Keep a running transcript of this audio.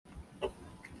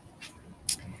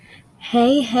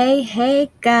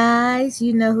Hey, guys.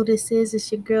 You know who this is.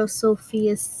 It's your girl,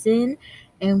 Sophia Sin.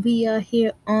 And we are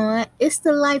here on It's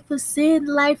the Life of Sin.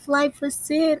 Life of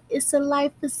Sin. It's a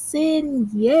life of sin.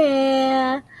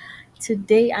 Yeah.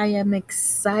 Today I am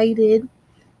excited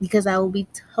because I will be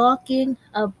talking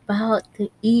about the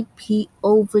EP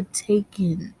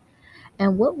Overtaken.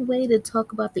 And what way to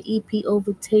talk about the EP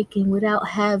Overtaken without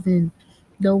having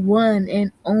the one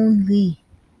and only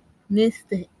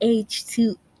Mr.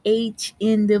 H2H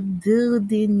in the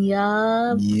building,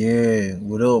 y'all. Yeah,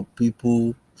 what up,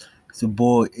 people? It's your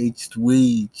boy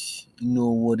H2H. You know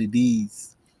what it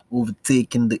is.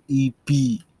 Overtaking the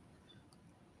EP.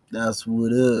 That's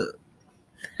what up.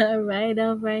 All right.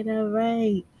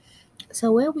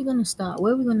 So where are we gonna start? How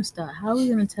are we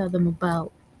gonna tell them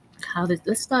about how this?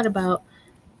 Let's start about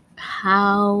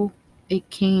how it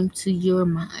came to your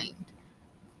mind.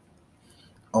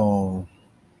 Oh,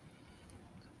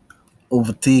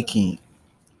 overtaking.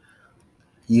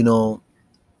 You know,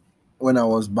 when I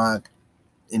was back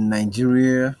in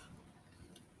Nigeria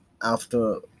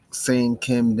after saying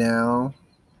came down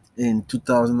in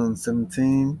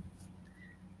 2017,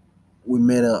 we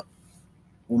made a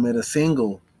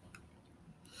single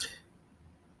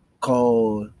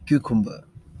called Cucumber.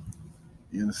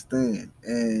 You understand?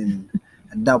 And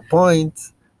at that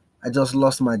point, I just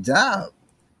lost my job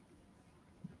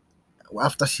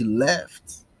after she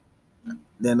left.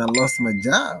 Then I lost my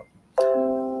job.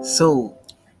 So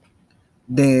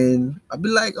then I'd be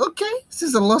like, okay,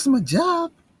 since I lost my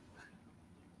job,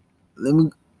 let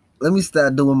me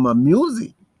start doing my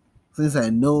music. Since I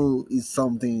know it's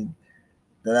something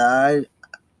that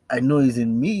I know is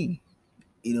in me,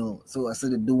 So I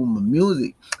started doing my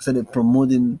music, started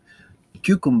promoting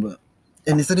Cucumber,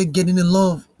 and it started getting a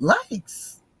lot of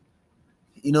likes.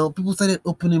 People started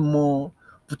opening more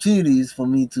opportunities for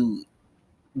me to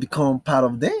become part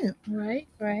of them. Right.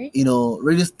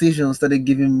 Radio stations started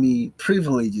giving me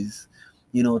privileges.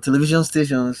 Television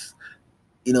stations,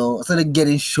 started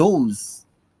getting shows.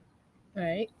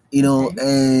 Right.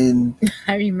 And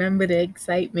I remember the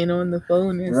excitement on the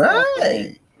phone and stuff.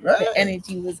 Like, the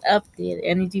energy was up there.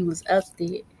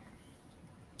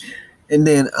 And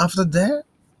then after that,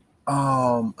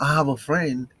 I have a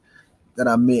friend that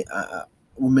I met.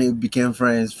 We became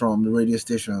friends from the radio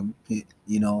station.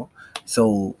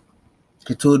 So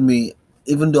he told me,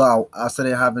 even though I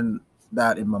started having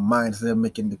that in my mind, started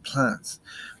making the plans,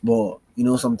 but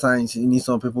sometimes you need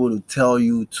some people to tell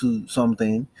you to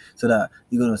something so that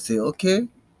you're gonna say, okay,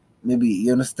 maybe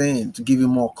you understand, to give you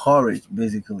more courage,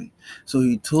 basically. So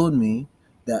he told me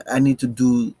that I need to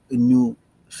do a new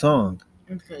song.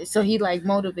 Okay. So he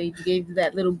motivated you, gave you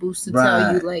that little boost to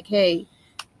tell you hey,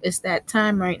 it's that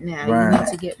time right now. You need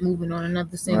to get moving on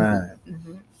another single. Right.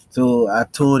 So I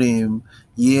told him,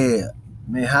 yeah,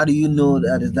 man, how do you know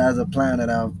that's a plan that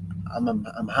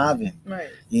I'm having? Right.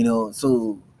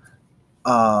 So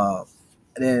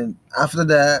then after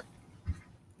that,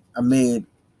 I made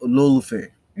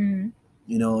Ololufe.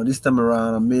 This time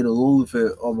around I made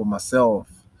Ololufe all by myself.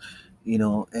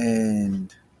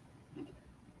 And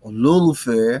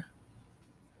Ololufe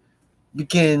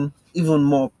became even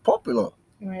more popular.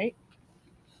 Right.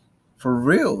 For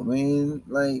real, man.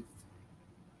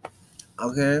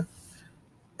 Okay.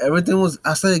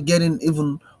 I started getting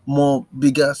even more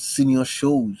bigger senior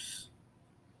shows.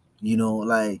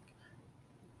 I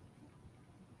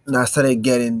started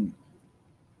getting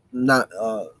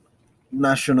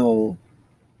national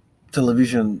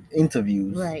television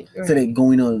interviews. Right. Started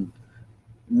going on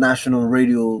national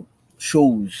radio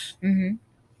shows.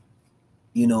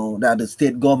 That the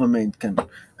state government can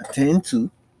attend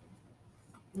to.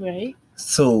 Right.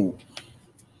 So,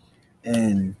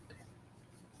 and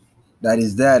that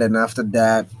is that. And after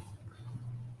that,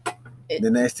 the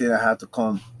next year I had to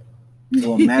come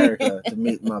to America to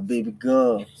meet my baby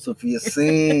girl, Sophia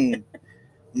Sin.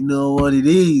 You know what it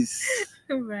is.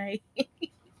 Right.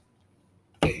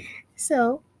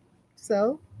 So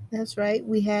that's right.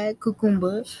 We had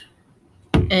Cucumber,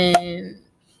 and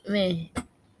man,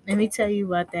 let me tell you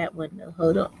about that one though.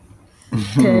 Hold on,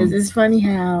 because it's funny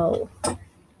how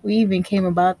we even came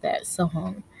about that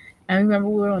song. I remember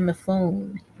we were on the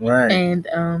phone, right?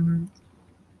 And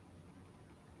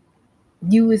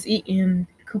you was eating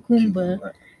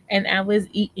Cucumber, and I was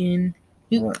eating.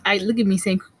 I look at me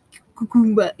saying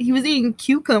cucumber. He was eating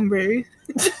cucumbers.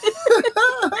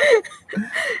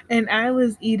 And I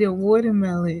was eating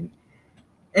watermelon.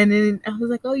 And then I was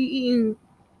like, oh, you eating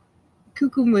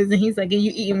cucumbers? And he's like, and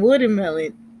you eating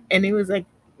watermelon? And it was like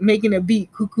making a beat,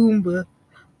 cucumber,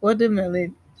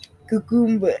 watermelon,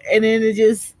 cucumber. And then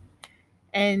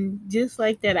And just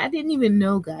like that, I didn't even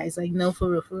know, guys. Like, no, for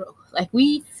real, for real. Like,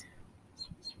 we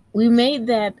made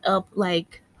that up,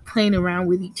 like, playing around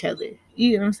with each other.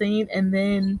 You know what I'm saying? And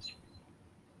then,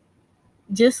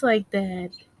 just like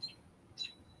that,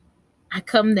 I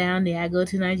come down there, I go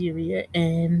to Nigeria,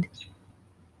 and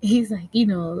he's like,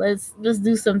 let's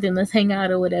do something, let's hang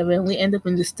out or whatever. And we end up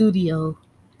in the studio.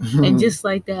 And just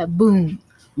like that, boom.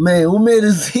 Man, who made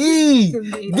this heat? Who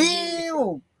made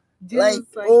Damn!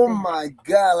 Just Like, oh that. my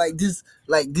god,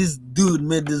 this dude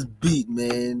made this beat,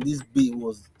 man. This beat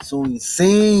was so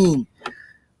insane.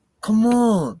 Come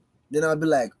on. Then I'll be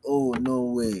like, oh no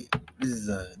way. This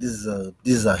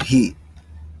is a hit,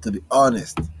 to be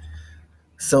honest.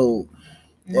 So,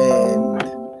 and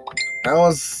that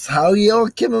was how it all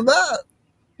came about.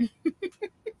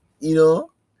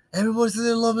 Everybody's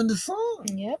still loving the song.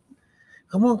 Yep.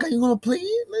 Come on, you gonna play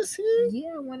it? Let's hear it.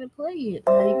 Yeah, I want to play it.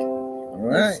 Like, all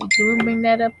right. Can we bring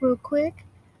that up real quick?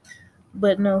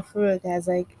 But no, for real, guys.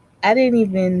 Like, I didn't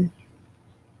even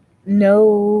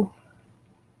know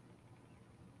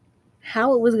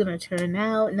how it was gonna turn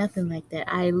out. Nothing like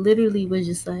that. I literally was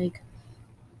just like,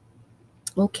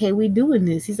 okay, we doing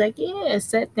this. He's like, yeah.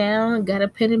 Sat down, got a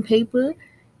pen and paper,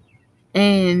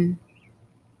 and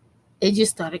it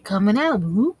just started coming out.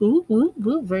 Whoop, whoop, whoop,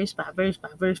 whoop, verse by verse by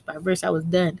verse by verse. I was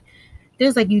done. They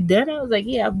was like, you done? I was like,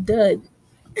 yeah, I'm done.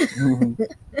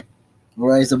 All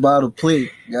right, it's about to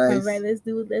play, guys. All right, let's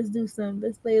do some.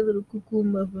 Let's play a little cuckoo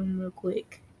muffin real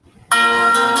quick.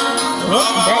 Oh,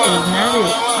 that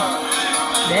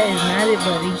is not it,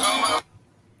 buddy.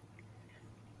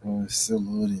 Oh, it's still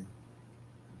loading.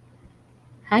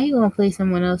 How you gonna play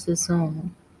someone else's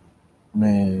song?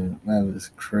 Man, that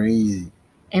was crazy.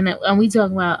 And we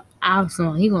talking about our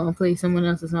song. He gonna play someone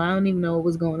else's song. I don't even know what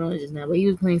was going on just now, but he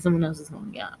was playing someone else's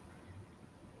song, y'all.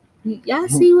 Y'all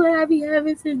see what I be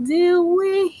having to deal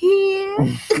with here?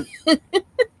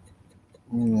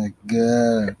 Oh my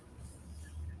god.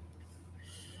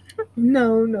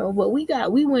 No, but we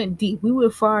went deep. We were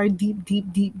far deep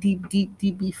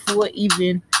before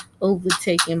even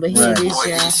overtaken. But here it is,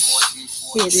 y'all.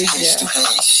 Here it is, y'all.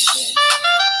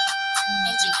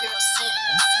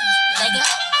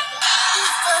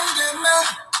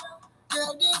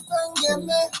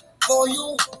 For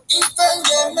you,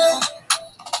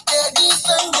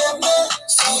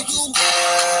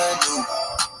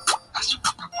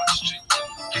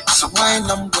 so when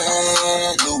I'm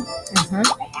well,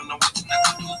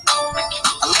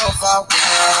 I love how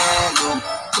well,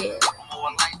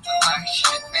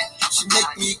 she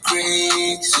make me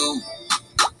crazy, so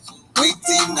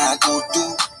waiting I go do,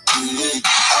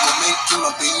 I'ma make you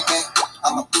my baby,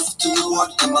 I'ma prove to the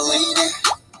world I'm a lady,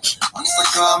 on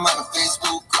Instagram and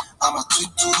Facebook, I'ma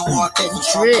tweet to the world I'm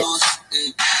troubles,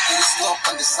 and the stop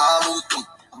and the salute,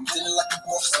 I'm feeling like a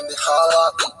boss in the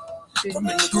heart. Drip in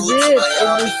the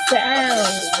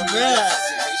sound, bruh.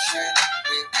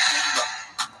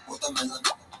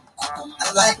 I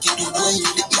like it the way you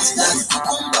eat that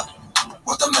cucumber,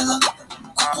 watermelon,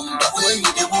 cucumber, way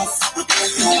you the move,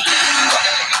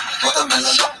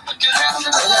 watermelon.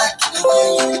 I like it the way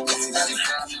you eat that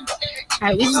cucumber.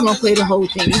 Alright, we just gonna play the whole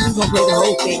thing.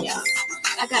 Y'all.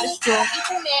 I got a strong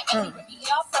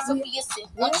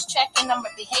Once checking on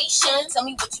reputation, tell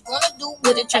me what you gonna do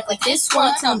with a track like this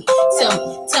one. Tell me,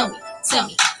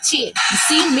 chick, you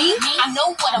see me? I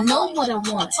know what I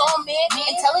want. Tall man,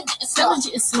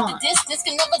 intelligent and smart. This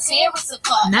can never tear us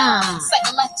apart. Nah.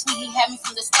 Psychologically, he had me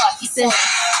from the start. He said,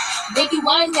 baby,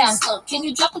 wind down slow. Can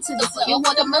you drop it to the floor? You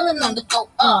want a melon on the go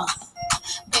up.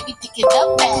 Baby, pick it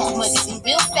up back. But it's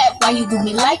real fat. Why you do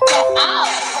me like that? Hold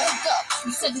up.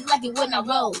 You said you like it when I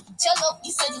roll. Cello,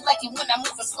 you said you like it when I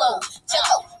move it slow.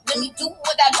 Cello, let me do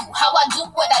what I do. How I do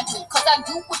what I do. Cause I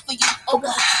do it for you. Oh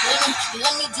God,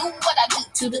 let me do what I do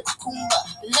to the cucumber.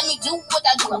 Let me do what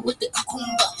I do with the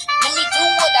cucumber. Let me do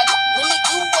what I do. Let me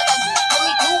do what I do. Let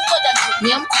me do what I do. Me,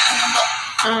 I'm cucumber.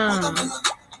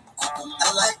 I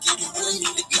like it the way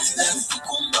you eat that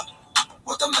cucumber,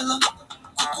 watermelon,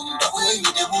 cucumber, way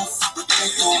you the move,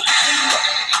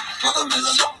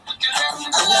 watermelon.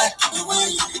 I like it the way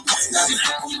you eat that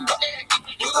cucumber,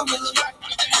 watermelon,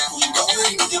 cucumber,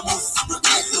 way you the move,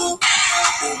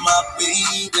 oh my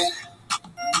baby,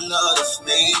 lot of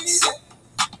names,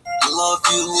 I love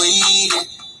you lady,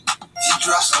 she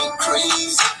drives me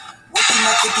crazy. What can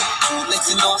I do to let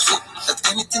you know shit? That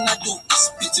anything I do is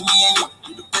between me and you.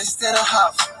 You're the best that I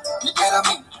have. You better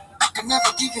me. I can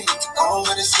never give it all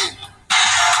what it's here.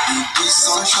 You be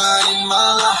sunshine in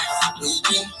my life,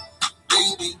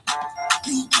 baby.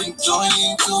 You bring joy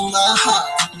into my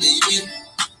heart, baby.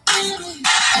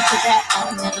 After that,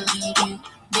 I'll never leave you.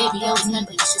 Baby, I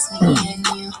remember it's just me and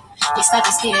you. They start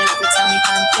to stare every time we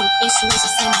come through.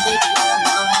 Intuition send baby, you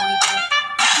know how we do.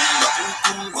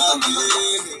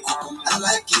 I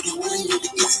like it the way you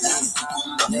get down.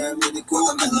 Yeah, really cool.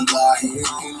 I'm in the lie.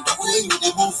 The way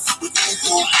you move,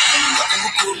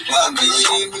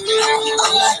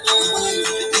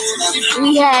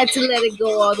 We had to let it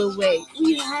go all the way.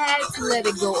 We had to let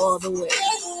it go all the way.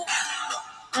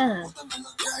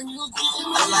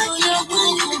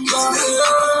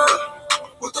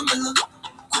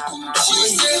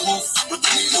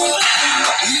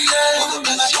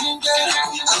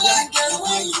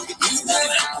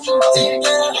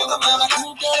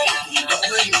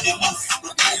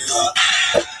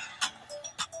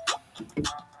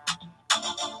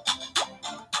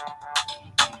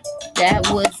 That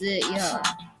was it, y'all.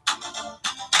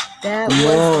 That Come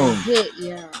was on. the hit,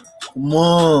 y'all. Come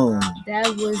on. That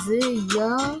was it,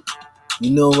 y'all.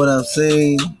 You know what I'm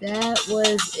saying? That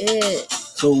was it.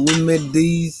 So we made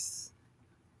these,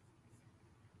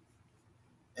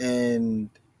 and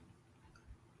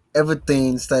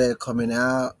everything started coming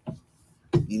out.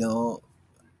 You know,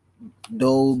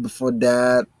 though before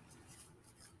that,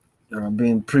 there have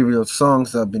been previous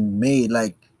songs that have been made,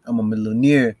 like I'm a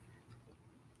Millionaire,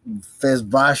 first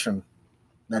version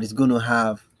that's gonna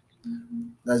have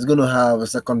a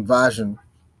second version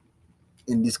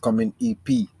in this coming EP.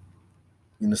 You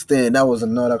understand? That was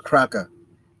another cracker.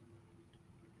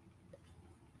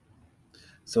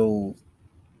 So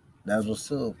that's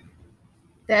what's up.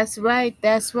 That's right,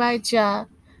 y'all.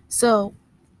 So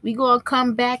we gonna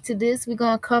come back to this.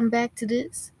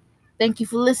 Thank you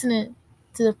for listening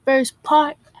to the first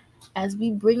part as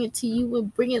we bring it to you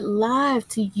and bring it live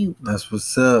to you That's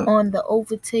what's up. on the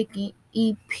Overtaking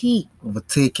EP.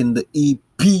 Overtaking the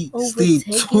EP. Stay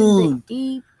tuned.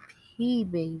 The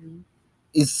EP, baby.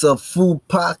 It's a full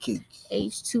package.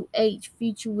 H2H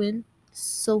featuring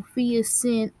Sophia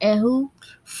Sin and who?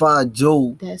 Fa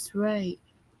Joe. That's right.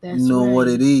 That's You know right. what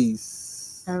it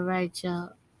is. All right,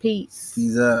 y'all. Peace.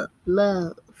 Peace out.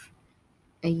 Love.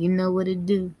 And you know what it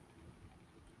do.